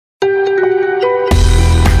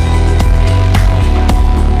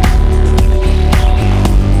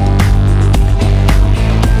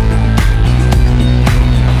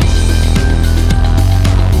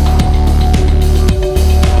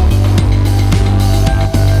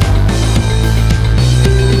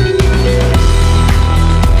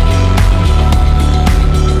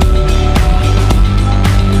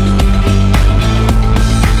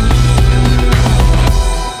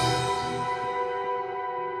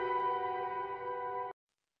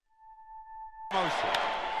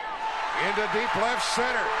into deep left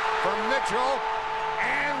center for Mitchell,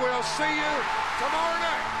 and we'll see you tomorrow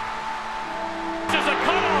night. This is a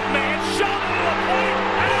cutoff man, shot into the plate,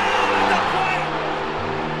 and the plate!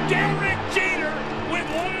 Derek Jeter with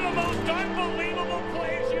one of the most unbelievable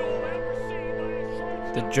plays you will ever see by a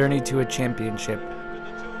shortstop. The journey to a championship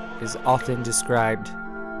is often described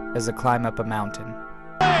as a climb up a mountain.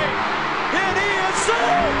 And he is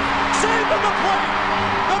saved at the plate.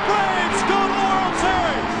 The Braves go to the World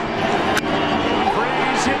Series.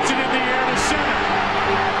 Braves hits it in the air to center.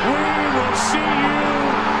 We will see you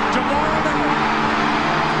tomorrow night.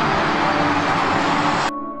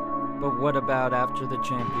 But what about after the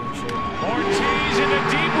championship? Ortiz into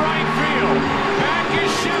deep right field. Back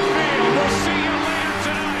is Sheffield. We'll see you later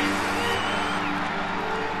tonight.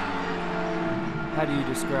 How do you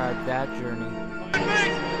describe that journey?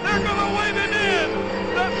 They're going to wave it in.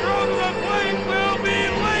 The throw to the plate will be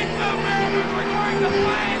late. The Mariners are going to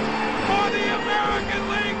play for the American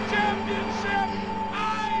League Championship.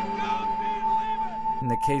 I don't believe it. In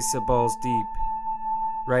the case of Balls Deep,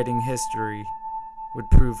 writing history would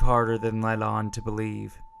prove harder than let on to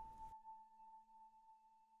believe.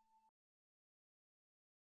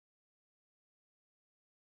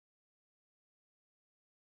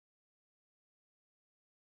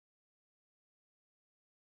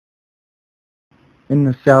 In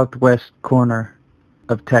the southwest corner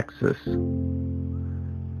of Texas,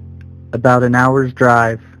 about an hour's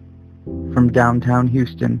drive from downtown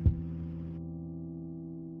Houston,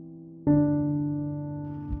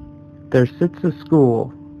 there sits a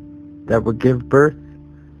school that would give birth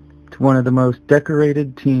to one of the most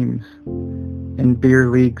decorated teams in beer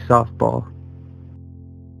league softball,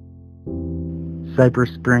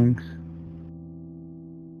 Cypress Springs.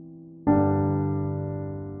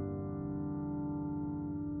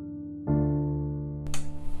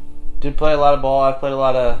 Did play a lot of ball. I've played a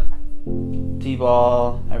lot of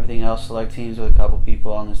t-ball, everything else, select teams with a couple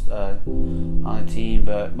people on this on the team.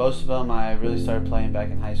 But most of them I really started playing back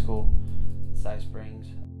in high school, Cypress Springs.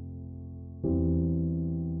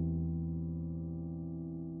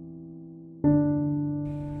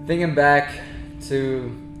 Thinking back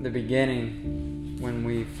to the beginning, when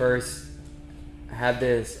we first had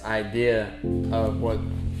this idea of what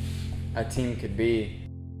a team could be.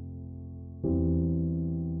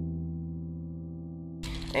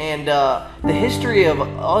 And the history of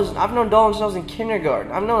us, I've known Dalton since I was in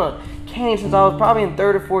kindergarten. I've known Kenny since I was probably in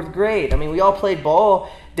 3rd or 4th grade. I mean, we all played ball.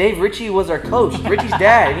 Dave Ritchie was our coach, Richie's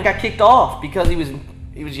dad, and he got kicked off because he was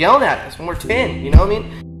yelling at us when we're 10, you know what I mean?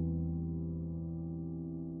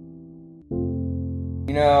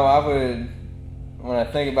 You know, when I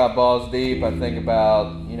think about Balls Deep, I think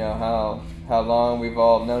about, you know, how long we've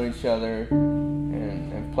all known each other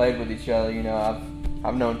and played with each other. You know,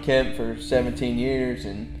 I've known Kemp for 17 years,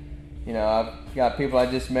 and, you know, I've got people I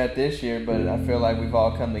just met this year, but I feel like we've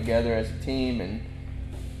all come together as a team and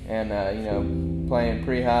you know, playing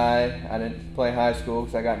pretty high. I didn't play high school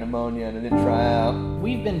because I got pneumonia and I didn't try out.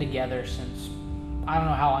 We've been together since, I don't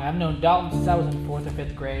know how long. I've known Dalton since I was in 4th or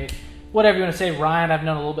 5th grade. Whatever you want to say. Ryan, I've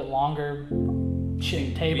known a little bit longer.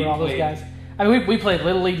 Tabor, all those guys. I mean, we played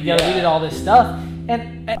Little League together. Yeah. We did all this stuff.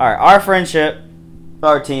 And all right, our friendship,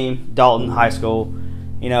 our team, Dalton High School,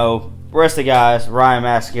 you know, rest of the guys, Ryan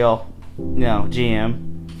Maskill, you know, GM.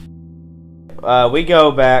 We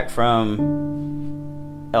go back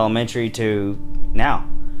from elementary to now.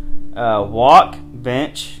 Walk,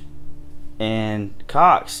 Bench, and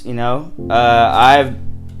Cox, you know. I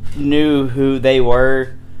knew who they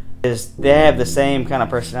were. They have the same kind of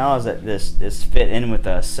personalities that this fit in with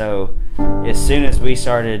us. So as soon as we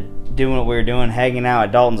started doing what we were doing, hanging out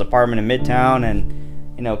at Dalton's apartment in Midtown and,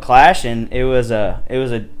 you know, clashing, it was a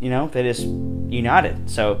you know, they just united.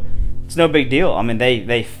 So it's no big deal. I mean,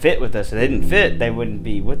 they fit with us. If they didn't fit, they wouldn't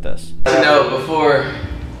be with us. You know, before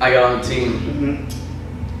I got on the team,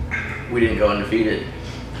 we didn't go undefeated,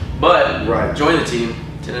 but joined the team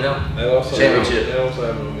 10-0 championship.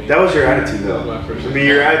 That was your attitude, though. I mean,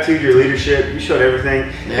 your attitude, your leadership, you showed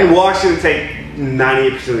everything. Yeah. And Walk's going to take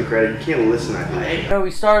 98% of the credit. You can't listen, I think. You know,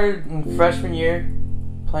 we started in freshman year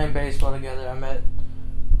playing baseball together. I met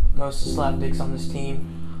most of the slapdicks on this team.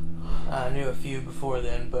 I knew a few before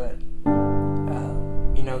then, but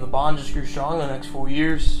you know, the bond just grew strong the next 4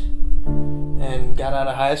 years. And got out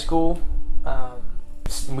of high school.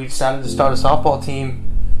 We decided to start a softball team,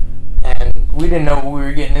 and we didn't know what we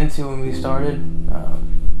were getting into when we started.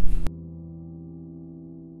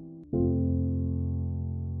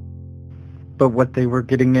 But what they were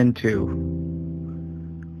getting into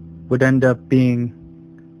would end up being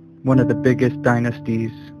one of the biggest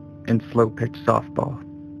dynasties in slow pitch softball.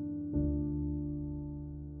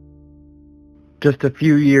 just a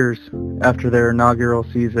few years after their inaugural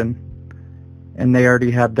season, and they already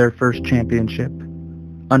had their first championship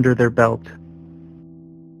under their belt.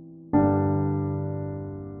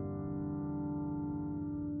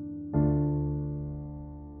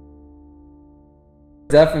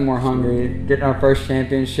 Definitely more hungry. Getting our first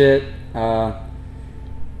championship,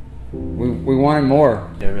 we wanted more.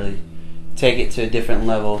 To really take it to a different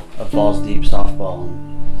level of Balls Deep softball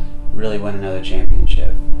and really win another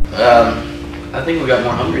championship. I think we got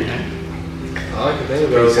more hungry now. I like to think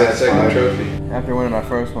about that second trophy. After winning our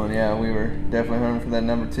first one, yeah, we were definitely hungry for that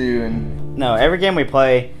number 2. And No, every game we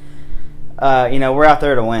play, we're out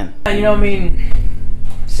there to win.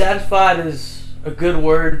 Satisfied is a good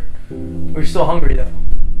word. We're still hungry though.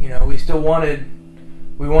 We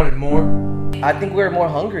wanted more. I think we were more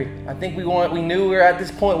hungry. I think we knew we were at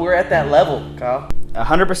this point. We were at that level, Kyle.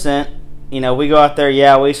 100%. We go out there,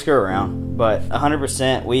 we screw around, but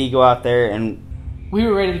 100% we go out there and we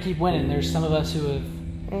were ready to keep winning. There's some of us who have,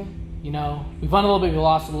 we've won a little bit, we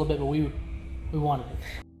lost a little bit, but we wanted it.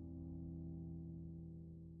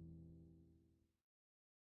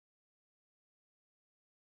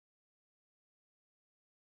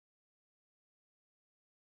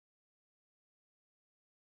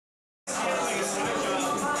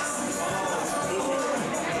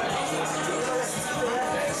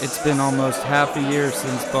 It's been almost half a year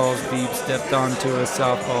since Balls Deep stepped onto a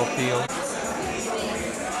softball field.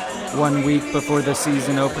 1 week before the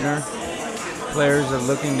season opener, players are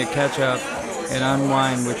looking to catch up and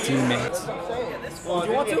unwind with teammates. Do you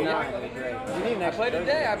want to? I play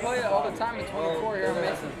today. I play all the time at 24 here in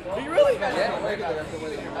Mason. Do you really? Yeah.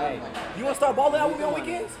 You want to start balling out with me on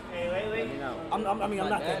weekends? I'm not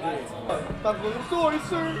that good.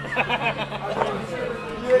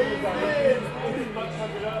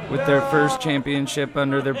 With their first championship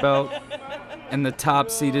under their belt and the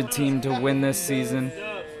top-seeded team to win this season,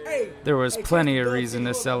 there was plenty of reason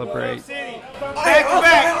to celebrate.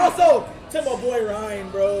 Also, tell my boy Ryan,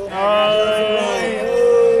 bro.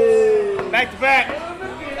 Back to back.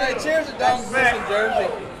 Hey, cheers to Dalton's missing jersey.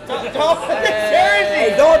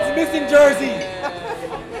 Hey, Dalton's missing jersey.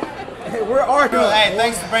 Hey, where are you? Hey,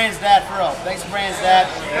 thanks to Brandon's dad for real. Thanks to Brandon's dad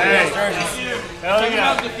for his jerseys. Hell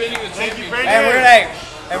yeah. Thank you, Brandon. Hey,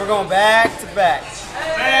 we're going back to back.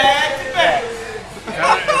 Back to back.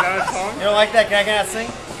 You don't like that? Can I sing?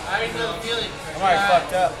 I'm already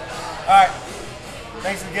fucked up. All right.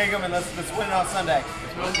 Thanks to Gig'em, and let's win it on Sunday.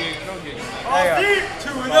 Go get it. There you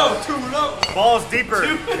go. 2-0. Balls deeper.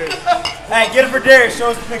 Hey, get it for Darius. Show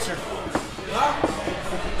us the picture.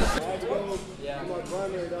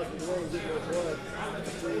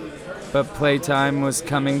 But playtime was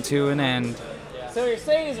coming to an end. So you're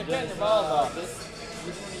saying is you're getting your balls off.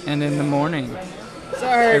 And in the morning,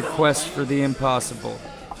 their quest for the impossible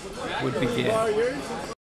would begin.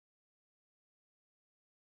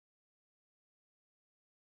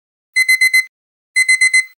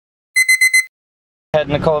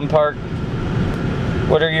 Heading to Cullen Park,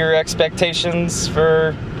 what are your expectations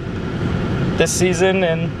for this season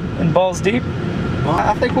and Balls Deep? Well,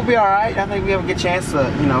 I think we'll be all right. I think we have a good chance to,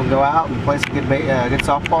 go out and play some good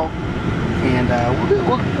softball, and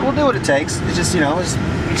we'll do what it takes. It's just, we just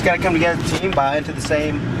got to come together as a team, buy into the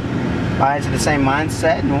same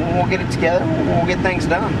mindset, and we'll get it together. We'll get things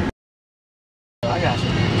done. I got you.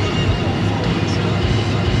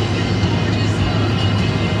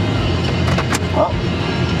 Well,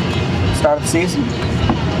 start of the season.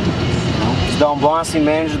 Dalton Blonsky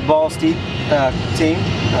manages the Balls Deep team.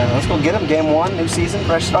 Let's go get them. Game 1, new season,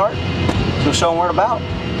 fresh start. We'll show them what we're about.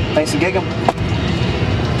 Thanks to Gig'em.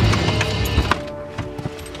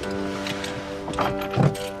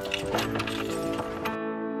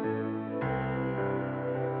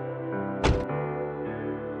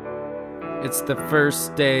 It's the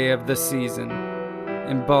first day of the season,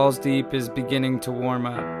 and Balls Deep is beginning to warm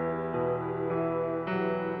up.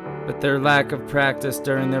 But their lack of practice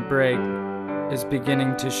during their break is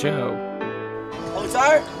beginning to show. Oh,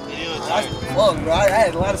 tired? Look, bro, I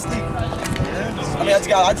had a lot of sleep. I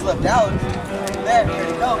just left Dallas. There, here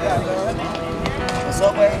you go, guys. What's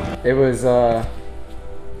up, man? It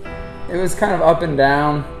was kind of up and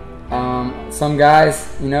down. Some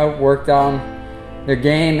guys, worked on their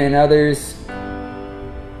game, and others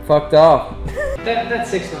fucked off. That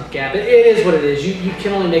 6-month gap, it is what it is. You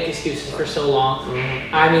can only make excuses for so long.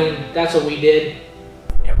 I mean, that's what we did.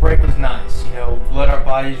 Break was nice. Let our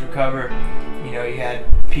bodies recover. You had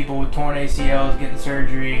people with torn ACLs getting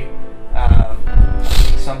surgery.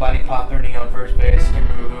 Somebody popped their knee on first base. Can't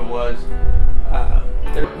remember who it was.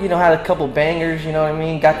 Had a couple bangers. You know what I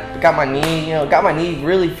mean? Got my knee. Got my knee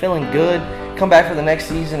really feeling good. Come back for the next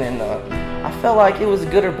season, and I felt like it was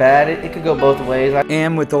good or bad. It could go both ways.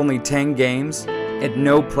 And with only 10 games and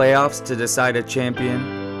no playoffs to decide a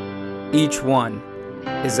champion, each one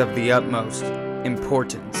is of the utmost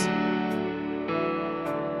importance.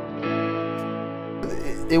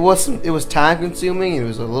 It was time consuming. It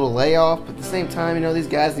was a little layoff, but at the same time, you know, these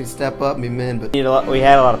guys need to step up and be men. But We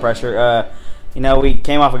had a lot of pressure. You know, we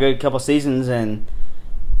came off a good couple seasons, and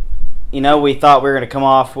you know, we thought we were going to come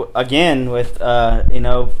off again with you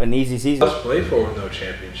know, an easy season. Let's play for with no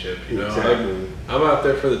championship. You know, Exactly. I'm out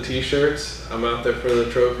there for the T-shirts. I'm out there for the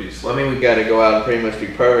trophies. Well, I mean, we've got to go out and pretty much be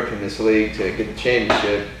perfect in this league to get the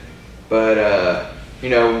championship. But, you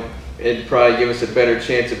know, it'd probably give us a better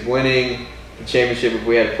chance of winning the championship if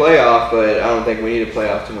we had a playoff, but I don't think we need a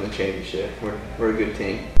playoff to win the championship. We're a good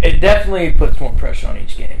team. It definitely puts more pressure on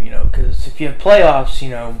each game, you know, because if you have playoffs, you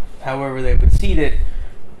know, however they would seed it,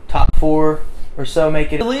 top 4 or so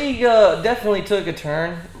make it. The league definitely took a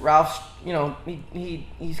turn. Ralph's, you know,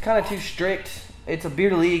 he's kind of too strict. It's a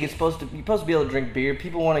beer league. You're supposed to be able to drink beer.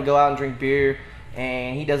 People want to go out and drink beer,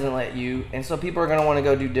 and he doesn't let you. And so people are going to want to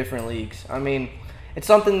go do different leagues. I mean, it's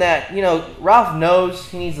something that, you know, Ralph knows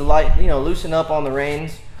he needs to loosen up on the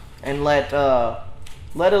reins and let it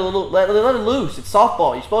loose. It's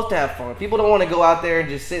softball. You're supposed to have fun. People don't want to go out there and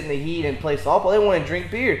just sit in the heat and play softball. They want to drink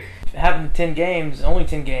beer. Having 10 games, only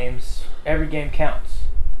 10 games, every game counts.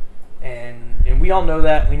 And we all know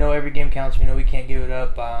that. We know every game counts. We know we can't give it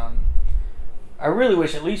up. I really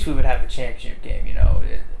wish at least we would have a championship game, you know.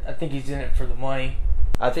 I think he's in it for the money.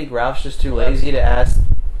 I think Ralph's just too lazy to ask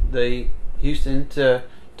the Houston to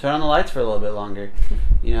turn on the lights for a little bit longer.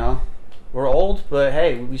 You know, we're old, but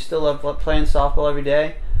hey, we still love playing softball every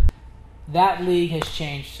day. That league has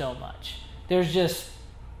changed so much. There's just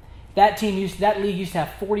that league used to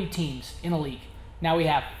have 40 teams in a league. Now we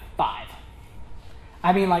have 5.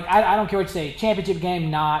 I mean, like, I don't care what you say, championship game,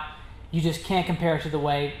 not. You just can't compare it to the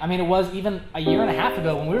way. I mean, it was even a year and a half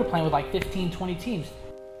ago when we were playing with like 15, 20 teams.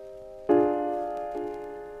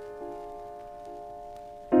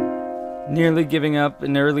 Nearly giving up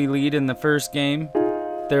an early lead in the first game,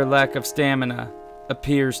 their lack of stamina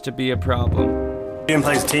appears to be a problem. We didn't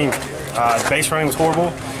play as a team. Base running was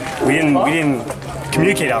horrible. We didn't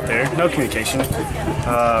communicate out there. No communication.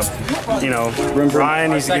 You know,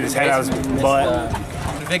 Ryan needs to get his head out of his butt.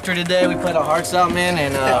 Victory today. We played our hearts out, man,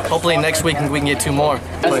 and hopefully next week we can get 2 more.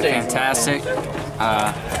 Played fantastic.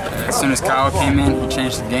 As soon as Kyle came in, he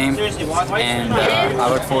changed the game, and I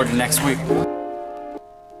look forward to next week.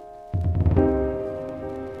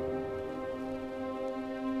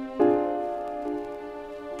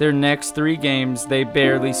 Their next 3 games, they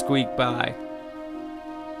barely squeak by,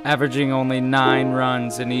 averaging only 9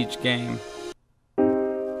 runs in each game.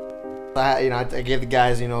 I gave the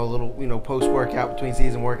guys, a little, post-workout between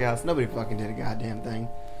season workouts. Nobody fucking did a goddamn thing.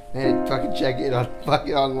 They didn't fucking check it on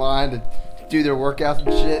fucking online to do their workouts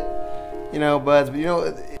and shit. Buds, but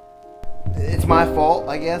it's my fault,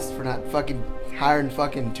 I guess, for not fucking hiring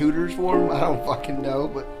fucking tutors for them. I don't fucking know,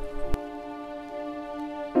 but.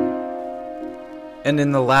 And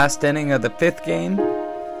in the last inning of the 5th game,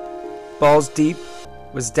 Balls Deep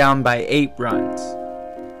was down by 8 runs.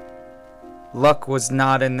 Luck was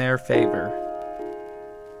not in their favor.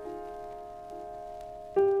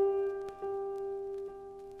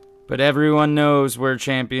 But everyone knows where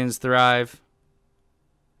champions thrive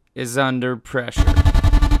is under pressure.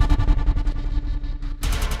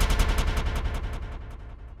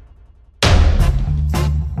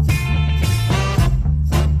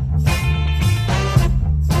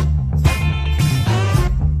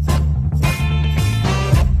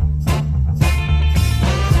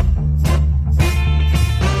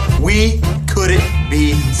 We couldn't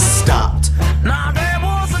be stopped. Now there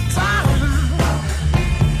was a time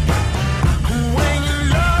when you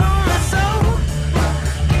loved me so.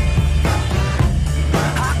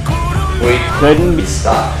 We couldn't be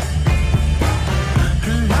stopped.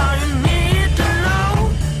 Now you need to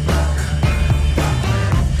know.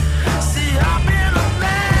 See, I've been a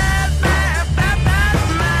bad man.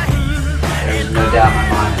 There's no doubt in my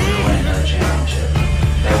mind that we were winning another championship.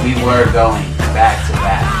 That we were going back to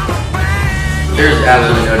back. There's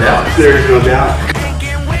absolutely no doubt. There's no doubt.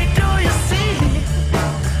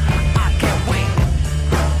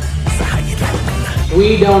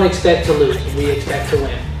 We don't expect to lose. We expect to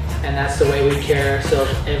win. And that's the way we carry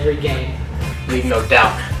ourselves every game. Leave no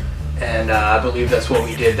doubt. And I believe that's what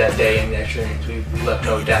we did that day in the extra innings. We left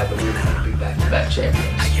no doubt that we were going to be back-to-back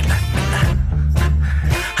champions.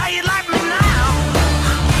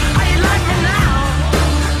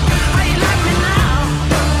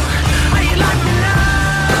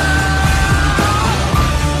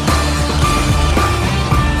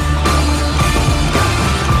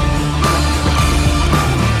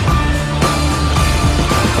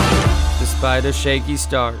 despite a shaky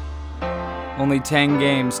start. Only 10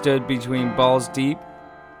 games stood between Balls Deep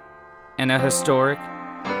and a historic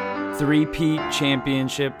three-peat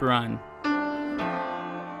championship run.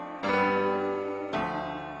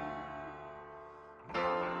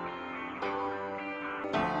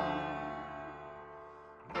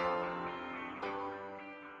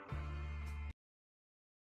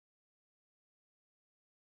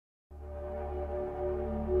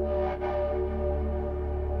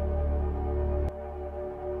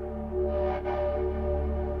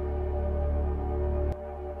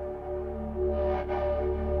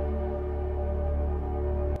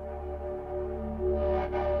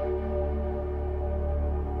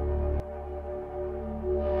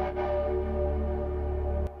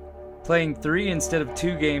 Playing 3 instead of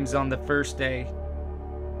 2 games on the first day,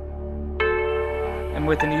 and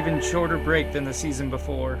with an even shorter break than the season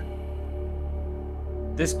before.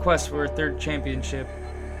 This quest for a third championship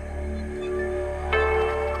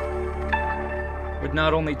would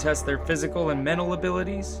not only test their physical and mental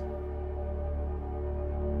abilities,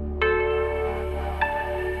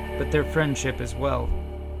 but their friendship as well.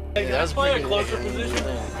 Hey, can I play a closer position?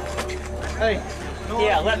 Hey.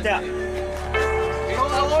 Yeah, left out.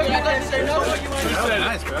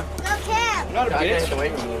 Nice, bro. Not a bitch.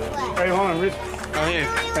 Hey, hold on, Rich. Oh, here.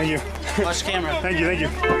 Thank you. Watch the camera. Thank you, thank you.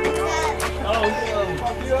 Oh,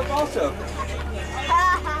 you up also.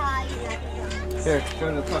 Here, go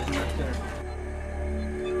to the fucking left there.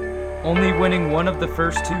 Only winning one of the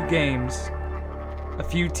first 2 games, a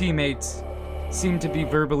few teammates seemed to be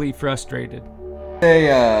verbally frustrated.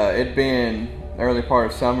 It being early part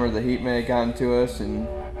of summer, the heat may have gotten to us, and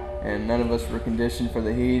none of us were conditioned for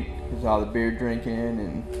the heat because all the beer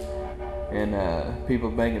drinking and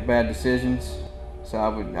people making bad decisions. So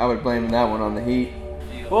I would blame that one on the heat.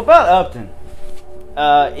 Well, about Upton,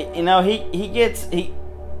 you know, he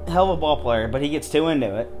hell of a ball player, but he gets too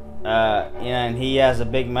into it. And he has a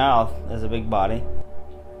big mouth, has a big body,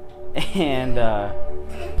 and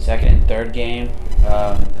second and third game,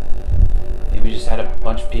 we just had a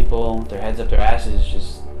bunch of people with their heads up their asses,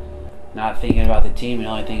 just not thinking about the team and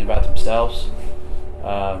only thinking about themselves.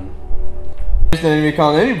 Just didn't even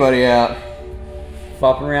call anybody out.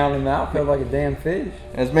 Flopping around in the outfield like a damn fish.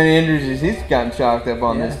 As many injuries as he's gotten chalked up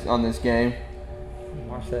on this game.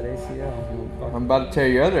 Watch that ACL. I'm about to tear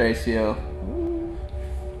your other ACL.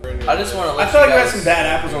 I just want to let I feel like you we guys, had some bad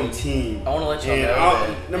apples on the team. I want to let you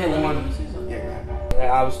And know. number one,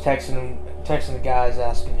 I was texting the guys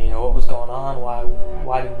asking, what was going on?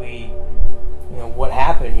 Why did we, what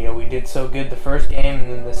happened? We did so good the first game, and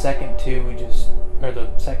then the second two the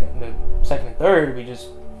second and third we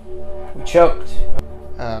choked.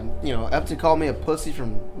 Upton called me a pussy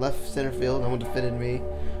from left center field. No one defended me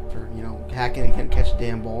for hacking and can't catch a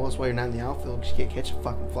damn ball. That's why you're not in the outfield, because you can't catch a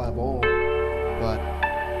fucking fly ball. But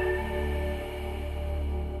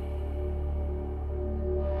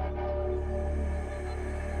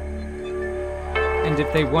and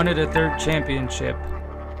if they wanted a third championship,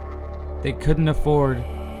 they couldn't afford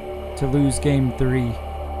to lose Game 3.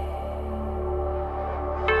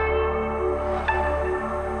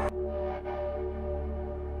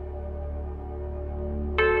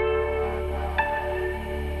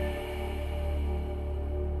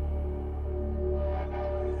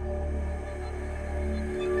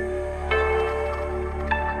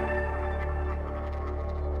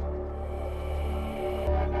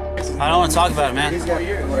 I don't want to talk about it, man.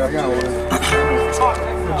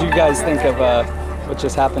 What do you guys think of what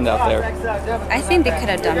just happened out there? I think they could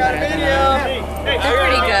have done better than that. They're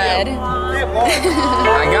pretty good.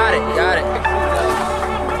 I got it.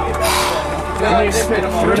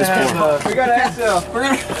 We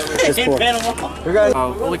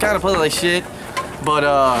got we kind of play like shit, but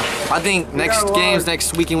I think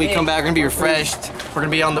next weekend we come back, we're gonna be refreshed. We're gonna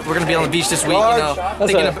be on the beach this week,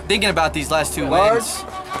 thinking about these last 2 wins.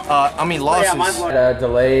 Losses.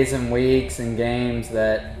 Delays in weeks and games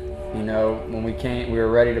that, when we were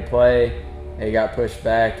ready to play, it got pushed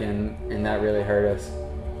back, and that really hurt us.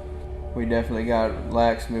 We definitely got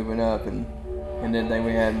lax moving up, and didn't think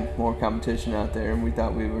we had more competition out there, and we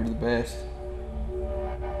thought we were the best.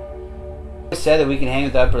 I said that we can hang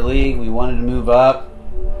with the upper league. We wanted to move up.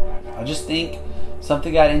 I just think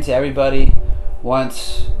something got into everybody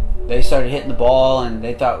once they started hitting the ball, and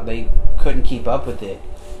they thought they couldn't keep up with it.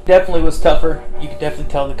 Definitely was tougher. You could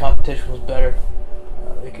definitely tell the competition was better.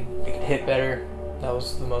 They could hit better. That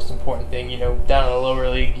was the most important thing. Down in the lower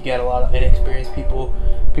league, you got a lot of inexperienced people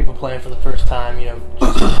playing for the first time.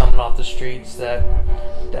 Just coming off the streets that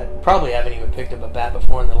probably haven't even picked up a bat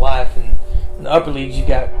before in their life, and In the upper leagues, you've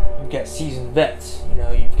got seasoned vets. You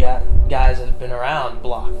know, you've got guys that have been around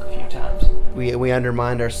block a few times. We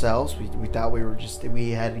undermined ourselves. We thought we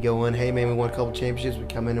had to go in. Hey man, we won a couple championships. We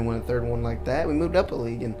come in and win a third one like that. We moved up a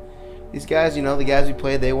league, and these guys, you know, the guys we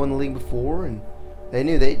played, they won the league before, and they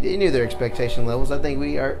knew their expectation levels. I think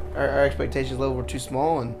our expectations level were too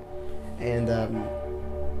small, and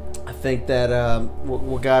I think that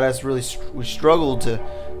what got us really we struggled to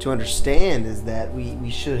understand is that we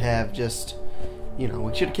should have just, you know,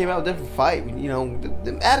 we should have came out with a different fight. You know,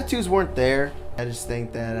 the attitudes weren't there. I just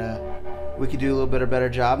think that we could do a little bit better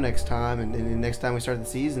job next time, and next time we start the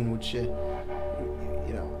season, which you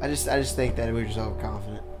know, I just think that we were just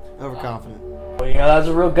overconfident. Well, you know, that was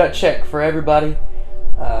a real gut check for everybody.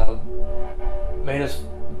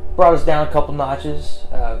 Brought us down a couple notches,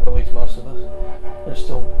 at least most of us. There's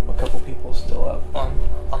still a couple people still up on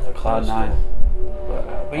their cloud nine.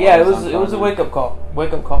 But yeah, it was a wake up call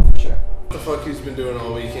for sure. What the fuck he's been doing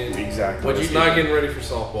all weekend? Exactly. But he's not getting ready for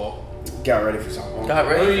softball. Got ready for softball. Got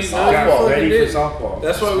ready for softball.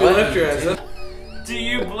 That's why we left your ass. Do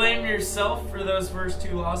you blame yourself for those first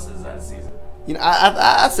 2 losses that season? You know,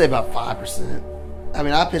 I'd say about 5%. I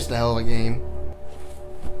mean, I pitched a hell of a game.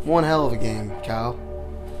 One hell of a game, Kyle.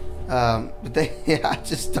 But I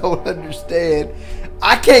just don't understand.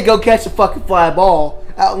 I can't go catch a fucking fly ball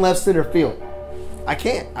out in left center field. I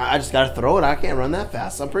can't. I just got to throw it. I can't run that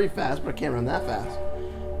fast. I'm pretty fast, but I can't run that fast.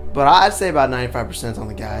 But I'd say about 95% on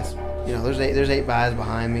the guys. You know, there's 8 guys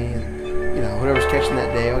behind me, and you know, whoever's catching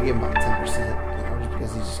that day, I'll give him about 10%. You know, just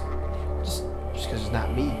because he's just because it's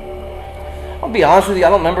not me. I'll be honest with you. I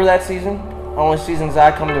don't remember that season. The only seasons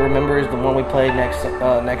I come to remember is the one we played next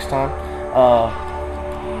time.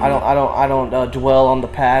 I don't dwell on the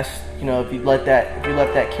past. You know, if you let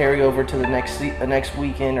that carry over to the next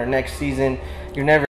weekend or next season, you're never